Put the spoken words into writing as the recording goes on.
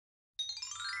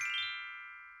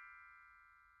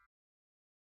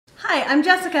Hi, I'm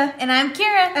Jessica. And I'm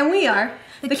Kira. And we are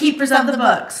the Keepers of the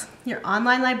Books, your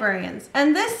online librarians.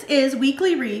 And this is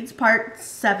Weekly Reads, Part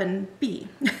 7B.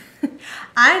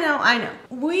 I know.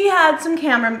 We had some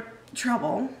camera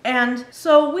trouble, and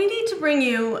so we need to bring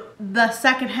you the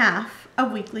second half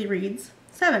of Weekly Reads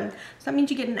 7. So that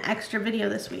means you get an extra video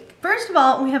this week. First of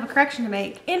all, we have a correction to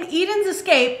make. In Eden's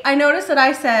Escape, I noticed that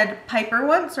I said Piper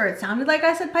once, or it sounded like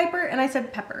I said Piper, and I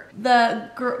said Pepper.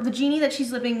 The genie that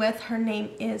she's living with, her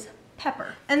name is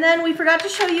Pepper. And then we forgot to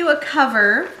show you a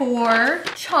cover for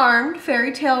Charmed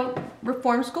Fairy Tale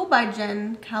Reform School by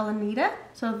Jen Kalanita.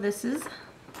 So this is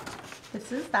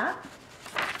that.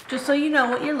 Just so you know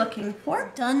what you're looking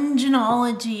for.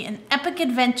 Dungeonology, an epic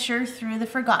adventure through the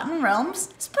Forgotten Realms.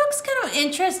 This book's kind of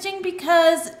interesting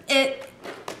because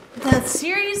the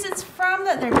series it's from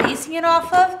that they're basing it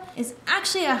off of is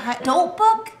actually an adult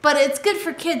book, but it's good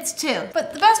for kids too.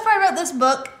 But the best part about this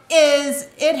book is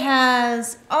it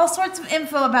has all sorts of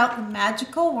info about the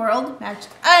magical world, magic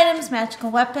items,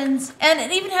 magical weapons, and it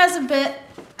even has a bit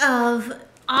of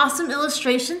awesome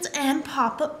illustrations and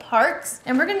pop-up parts.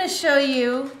 And we're gonna show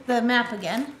you the map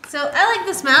again. So I like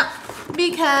this map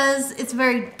because it's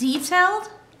very detailed.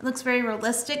 It looks very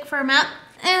realistic for a map.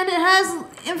 And it has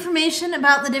information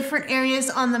about the different areas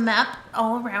on the map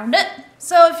all around it.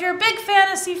 So if you're a big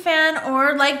fantasy fan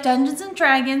or like Dungeons and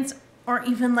Dragons or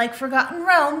even like Forgotten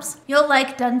Realms, you'll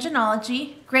like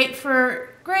Dungeonology. Great for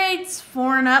grades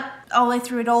 4 and up, all the way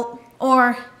through adult,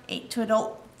 or 8 to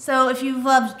adult. So if you've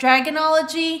loved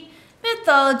Dragonology,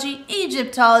 Mythology,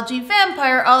 Egyptology,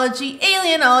 Vampireology,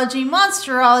 Alienology,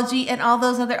 Monsterology, and all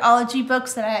those other ology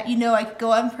books that I could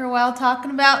go on for a while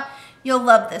talking about, you'll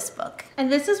love this book.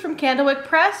 And this is from Candlewick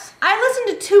Press. I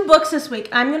listened to 2 books this week.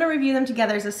 I'm gonna review them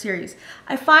together as a series.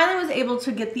 I finally was able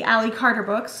to get the Allie Carter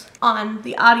books on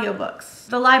the audiobooks.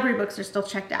 The library books are still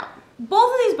checked out.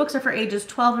 Both of these books are for ages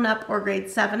 12 and up or grade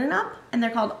 7 and up, and they're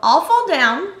called All Fall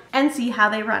Down and See How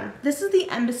They Run. This is the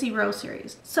Embassy Row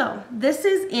series. So this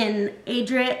is in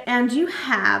Adria, and you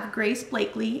have Grace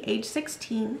Blakely, age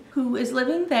 16, who is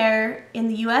living there in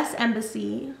the US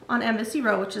Embassy on Embassy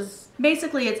Row, which is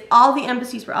basically it's all the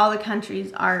embassies where all the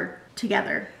countries are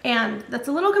together. And that's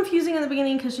a little confusing in the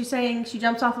beginning because she's saying she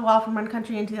jumps off the wall from one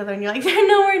country into the other and you're like, they're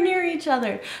nowhere near each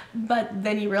other. But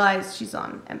then you realize she's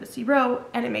on Embassy Row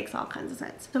and it makes all kinds of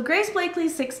sense. So Grace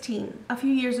Blakely's 16. A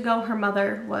few years ago, her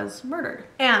mother was murdered.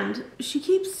 And she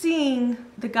keeps seeing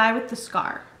the guy with the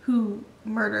scar who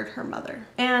murdered her mother.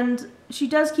 And she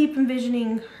does keep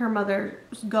envisioning her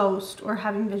mother's ghost or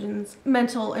having visions,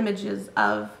 mental images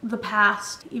of the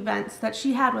past events that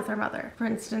she had with her mother. For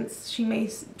instance, she may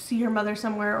see her mother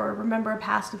somewhere or remember a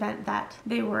past event that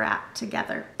they were at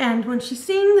together. And when she's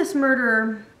seeing this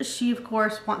murderer, she of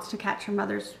course wants to catch her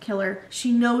mother's killer.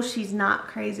 She knows she's not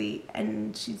crazy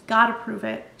and she's got to prove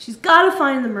it. She's got to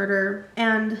find the murderer,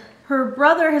 and her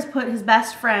brother has put his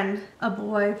best friend, a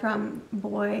boy from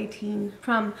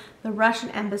the Russian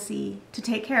embassy, to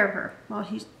take care of her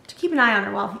to keep an eye on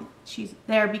her while she's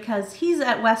there, because he's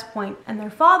at West Point and their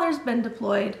father's been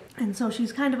deployed, and so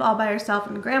she's kind of all by herself,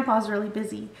 and grandpa's really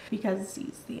busy because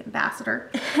he's the ambassador.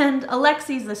 And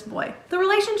Alexei's this boy. The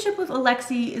relationship with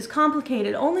Alexei is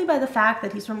complicated only by the fact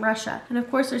that he's from Russia, and of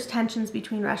course there's tensions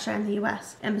between Russia and the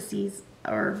US embassies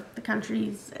or the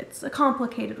countries. It's a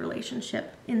complicated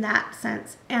relationship in that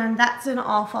sense, and that's in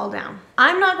All Fall Down.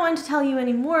 I'm not going to tell you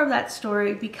any more of that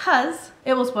story because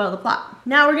it will spoil the plot.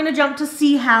 Now we're gonna jump to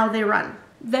See How They Run.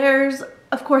 There's,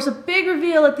 of course, a big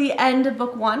reveal at the end of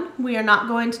book 1. We are not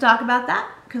going to talk about that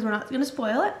because we're not gonna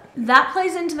spoil it. That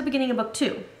plays into the beginning of book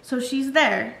 2. So she's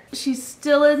there. She's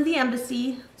still in the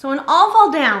embassy. So in All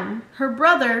Fall Down, her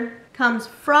brother comes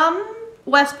from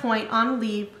West Point on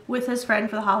leave with his friend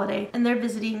for the holiday, and they're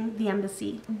visiting the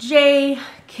embassy. Jay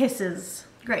kisses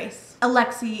Grace.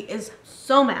 Alexei is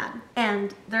so mad,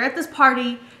 and they're at this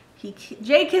party.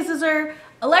 Jay kisses her.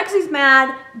 Alexei's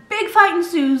mad. Big fight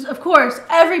ensues. Of course,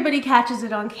 everybody catches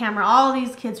it on camera. All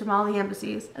these kids from all the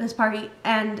embassies at this party,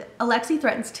 and Alexei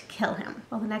threatens to kill him.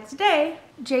 Well, the next day,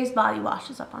 Jay's body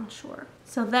washes up on shore.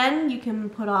 So then you can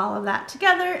put all of that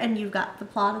together and you've got the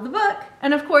plot of the book.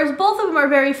 And of course, both of them are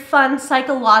very fun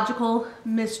psychological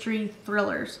mystery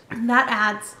thrillers. And that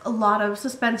adds a lot of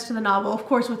suspense to the novel, of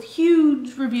course, with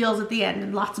huge reveals at the end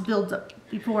and lots of builds up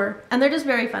before. And they're just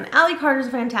very fun. Allie Carter's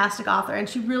a fantastic author, and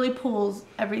she really pulls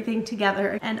everything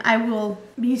together. And I will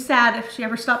be sad if she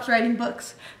ever stops writing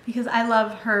books because I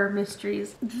love her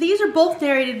mysteries. These are both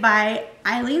narrated by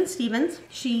Eileen Stevens.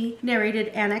 She narrated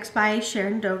Annex by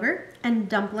Sharon Doger and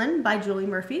Dumplin by Julie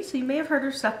Murphy, so you may have heard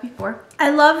her stuff before. I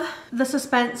love the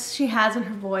suspense she has in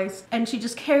her voice, and she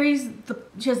just carries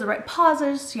she has the right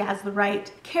pauses, she has the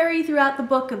right carry throughout the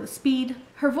book of the speed.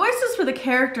 Her voices for the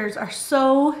characters are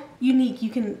so unique, you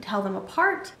can tell them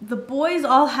apart. The boys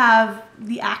all have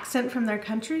the accent from their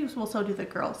country, well, so do the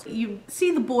girls. You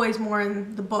see the boys more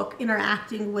in the book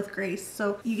interacting with Grace,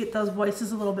 so you get those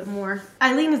voices a little bit more.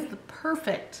 Eileen is the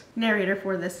perfect narrator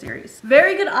for this series.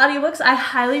 Very good audiobooks. I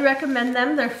highly recommend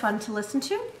them. They're fun to listen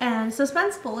to and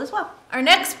suspenseful as well. Our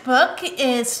next book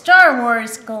is Star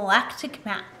Wars Galactic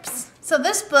Maps. So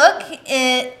this book,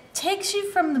 it takes you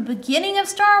from the beginning of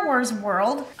Star Wars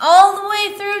world all the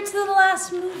way through to the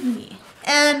last movie.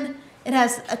 And it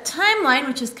has a timeline,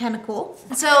 which is kind of cool.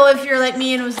 So if you're like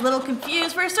me and was a little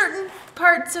confused where certain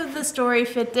parts of the story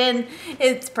fit in,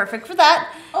 it's perfect for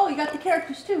that. Oh, you got the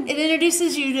characters too. It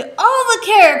introduces you to all the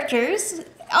characters,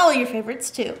 all your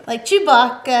favorites too, like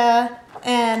Chewbacca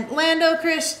and Lando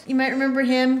Chris. You might remember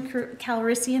him,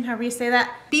 Calrissian, however you say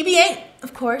that. BB-8,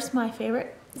 of course, my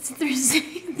favorite.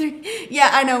 Yeah,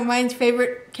 I know. Mine's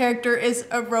favorite character is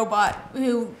a robot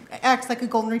who acts like a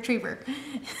golden retriever.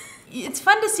 It's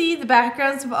fun to see the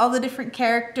backgrounds of all the different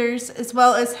characters as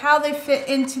well as how they fit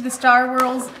into the Star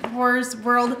Wars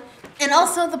world. And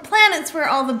also the planets where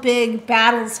all the big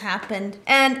battles happened.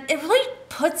 And it really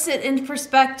puts it into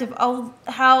perspective of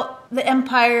how the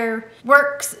Empire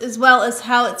works as well as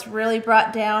how it's really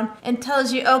brought down and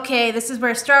tells you, okay, this is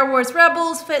where Star Wars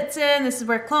Rebels fits in, this is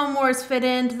where Clone Wars fit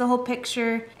into the whole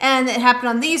picture, and it happened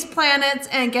on these planets,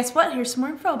 and guess what? Here's some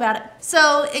more info about it.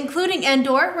 So, including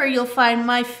Endor, where you'll find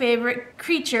my favorite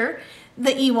creature,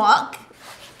 the Ewok.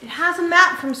 It has a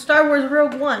map from Star Wars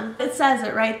Rogue One. It says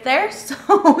it right there,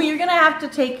 so you're gonna have to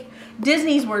take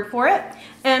Disney's word for it.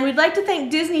 And we'd like to thank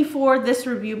Disney for this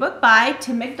review book by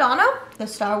Tim McDonough, the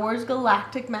Star Wars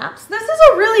Galactic Maps. This is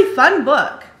a really fun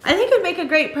book. I think it would make a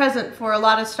great present for a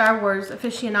lot of Star Wars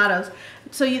aficionados,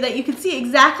 so that you can see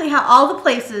exactly how all the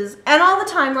places and all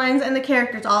the timelines and the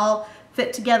characters all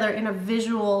fit together in a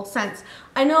visual sense.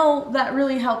 I know that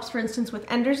really helps, for instance, with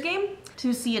Ender's Game,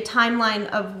 to see a timeline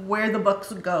of where the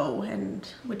books go and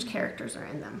which characters are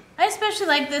in them. I especially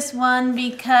like this one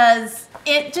because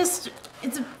it's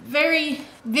very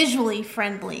visually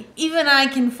friendly. Even I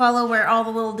can follow where all the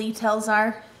little details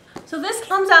are. So this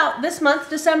comes out this month,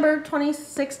 December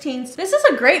 2016. This is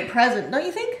a great present, don't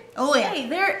you think? Oh yeah. Hey,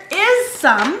 there is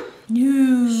some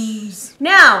news.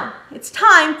 Now, it's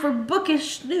time for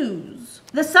bookish news.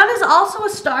 The Sun is Also a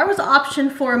Star was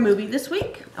optioned for a movie this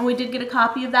week, and we did get a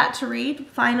copy of that to read,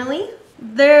 finally.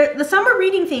 The summer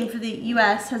reading theme for the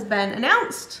US has been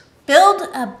announced. Build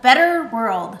a better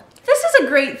world. This is a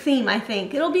great theme, I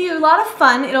think. It'll be a lot of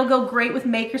fun. It'll go great with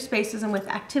maker spaces and with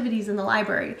activities in the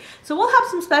library. So we'll have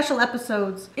some special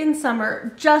episodes in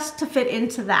summer just to fit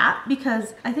into that,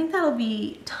 because I think that'll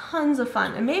be tons of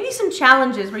fun. And maybe some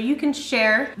challenges where you can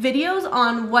share videos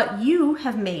on what you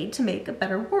have made to make a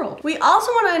better world. We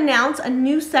also want to announce a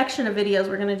new section of videos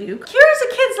we're going to do. Kira's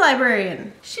a kids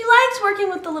librarian. She likes working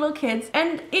with the little kids,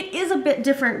 and it is a bit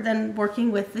different than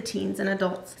working with the teens and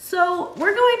adults. So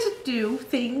we're going to do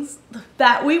things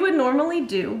that we would normally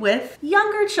do with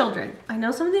younger children. I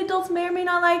know some of the adults may or may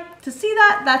not like to see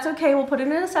that. That's okay. We'll put it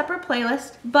in a separate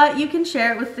playlist, but you can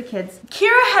share it with the kids.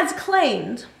 Kira has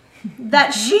claimed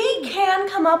that she can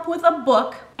come up with a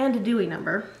book and a Dewey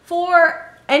number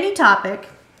for any topic,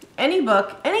 any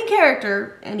book, any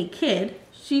character, any kid.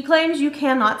 She claims you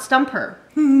cannot stump her.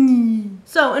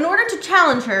 So in order to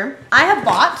challenge her, I have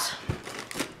bought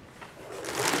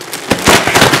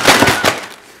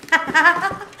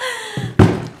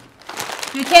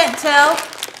You can't tell,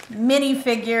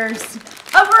 minifigures.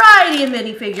 A variety of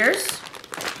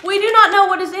minifigures. We do not know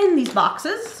what is in these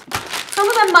boxes. Some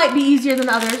of them might be easier than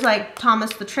others, like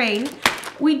Thomas the Train.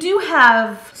 We do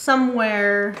have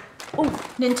somewhere,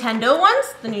 Nintendo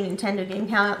ones. The new Nintendo game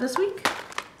came out this week.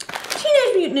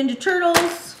 Teenage Mutant Ninja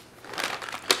Turtles.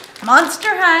 Monster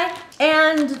High.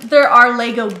 And there are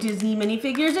Lego Disney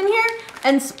minifigures in here.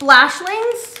 And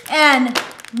Splashlings. And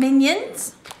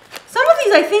Minions. Some of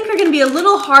these I think are going to be a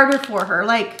little harder for her,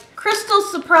 like Crystal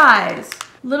Surprise,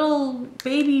 little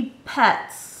baby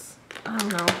pets. I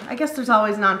don't know. I guess there's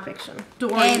always nonfiction.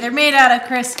 Hey, they're made out of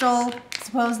crystal,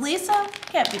 supposedly, so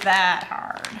can't be that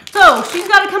hard. So she's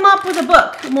got to come up with a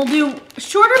book, and we'll do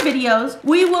shorter videos.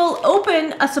 We will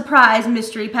open a surprise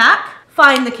mystery pack,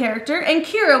 find the character, and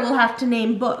Kira will have to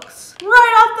name books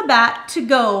right off the bat to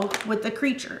go with the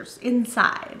creatures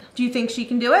inside. Do you think she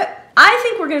can do it? I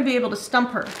think we're going to be able to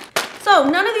stump her. So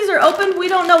none of these are opened. We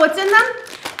don't know what's in them.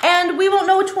 And we won't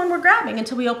know which one we're grabbing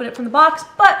until we open it from the box.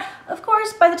 But of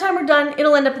course, by the time we're done,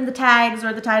 it'll end up in the tags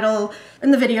or the title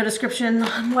in the video description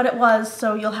on what it was,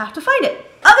 so you'll have to find it.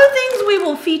 Other things we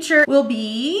will feature will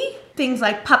be things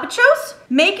like puppet shows.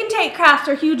 Make and take crafts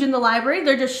are huge in the library.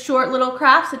 They're just short little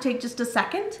crafts that take just a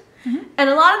second. And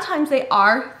a lot of times they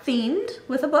are themed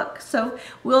with a book, so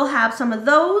we'll have some of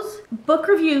those. Book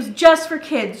reviews just for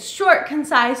kids, short,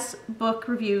 concise book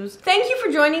reviews. Thank you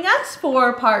for joining us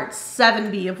for part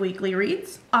 7B of Weekly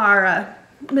Reads, our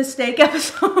mistake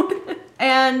episode.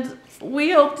 And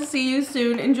we hope to see you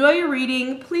soon. Enjoy your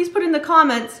reading. Please put in the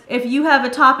comments if you have a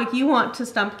topic you want to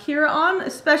stump Kira on,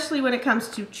 especially when it comes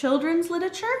to children's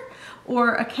literature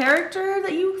or a character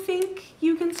that you think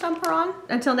you can stump her on.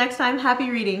 Until next time, happy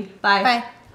reading. Bye. Bye.